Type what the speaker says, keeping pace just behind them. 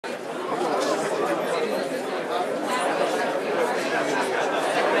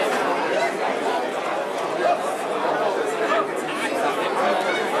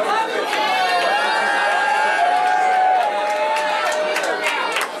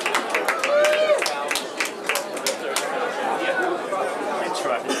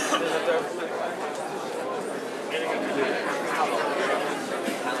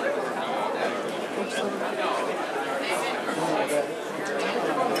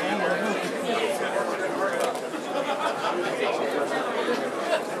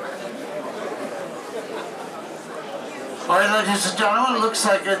All right, ladies and gentlemen, it looks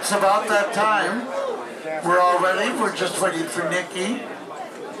like it's about that time. We're all ready. We're just waiting for Nikki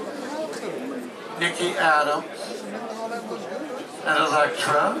Adams, and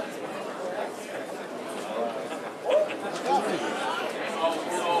Electra.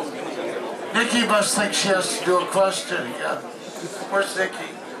 Nikki must think she has to do a question again. Where's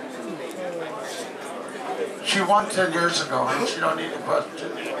Nikki? She won 10 years ago, and she don't need a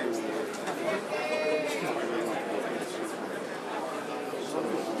question.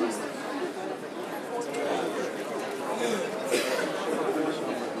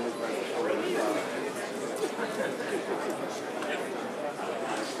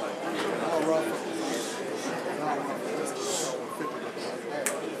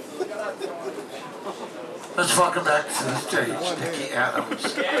 Let's welcome back to the stage, Nikki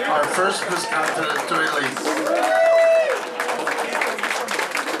Adams, our first Miss Continental elite.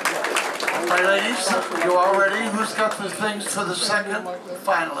 All right, ladies, you all ready? Who's got the things for the second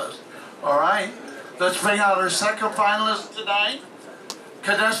finalist? All right, let's bring out our second finalist tonight,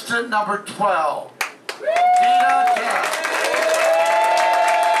 contestant number 12, Tina Cat.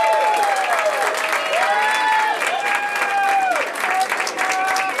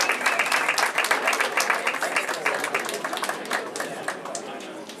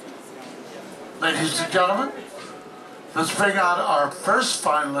 Ladies and gentlemen, let's bring out our first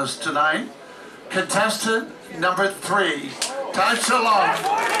finalist tonight, contestant number 3, Tai Shalom.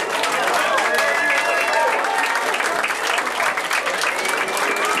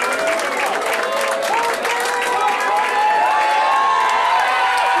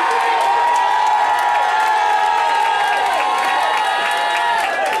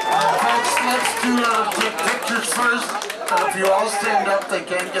 Folks, let's take pictures first. And if you all stand up, they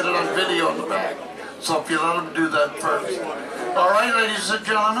can't get it on video in the back. So if you let them do that first. All right, ladies and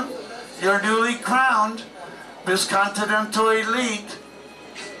gentlemen, your newly crowned Miss Continental Elite,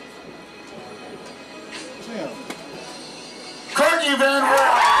 Kourtney Van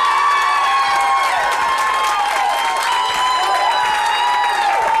Wert.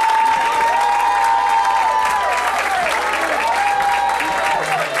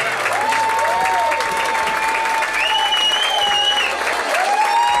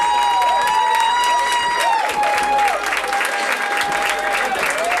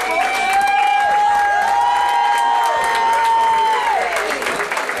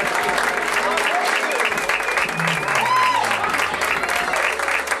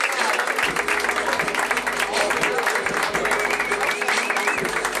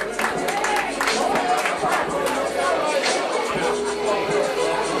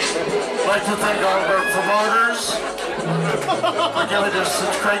 I'd like to thank all of our promoters for giving us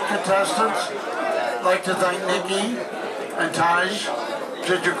such great contestants. I'd like to thank Nikki and Taj,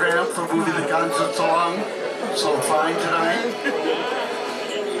 Ginger Graham for moving the concerts along so fine tonight.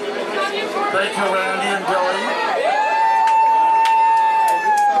 Thank you, Randy and Billy.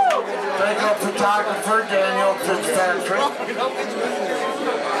 Thank our photographer, Daniel Fitzpatrick.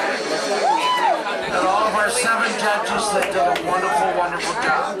 And all of our 7 judges that did a wonderful, wonderful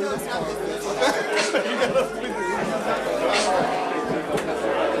job.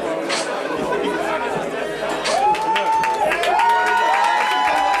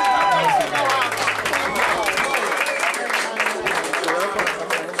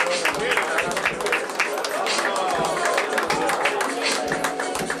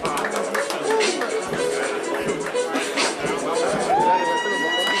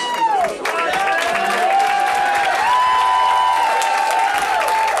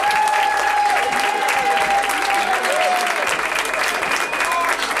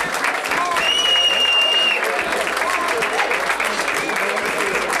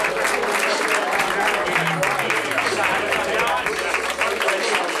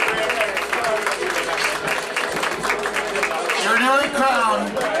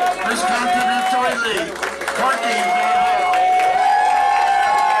 Miss Continental Elite, Kourtney Van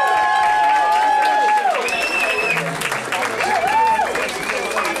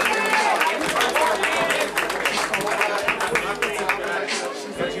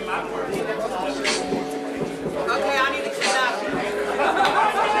Okay, I need to clean up.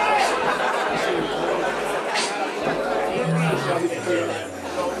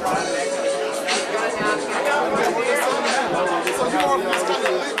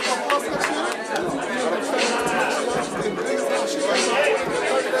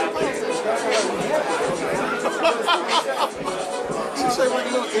 She shaped like a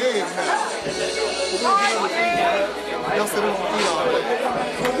little egg, man. Y'all said it won't eat all day.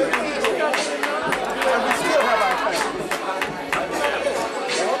 And we still have our family.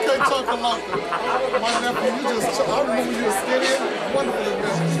 Okay, chocolate. My nephew, you just, I remember you were skinny and wonderful.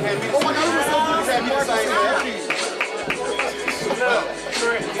 Oh my God, you were so good.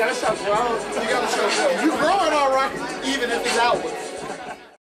 You gotta show growth. You gotta show growth. You growing all right, even if it's outward.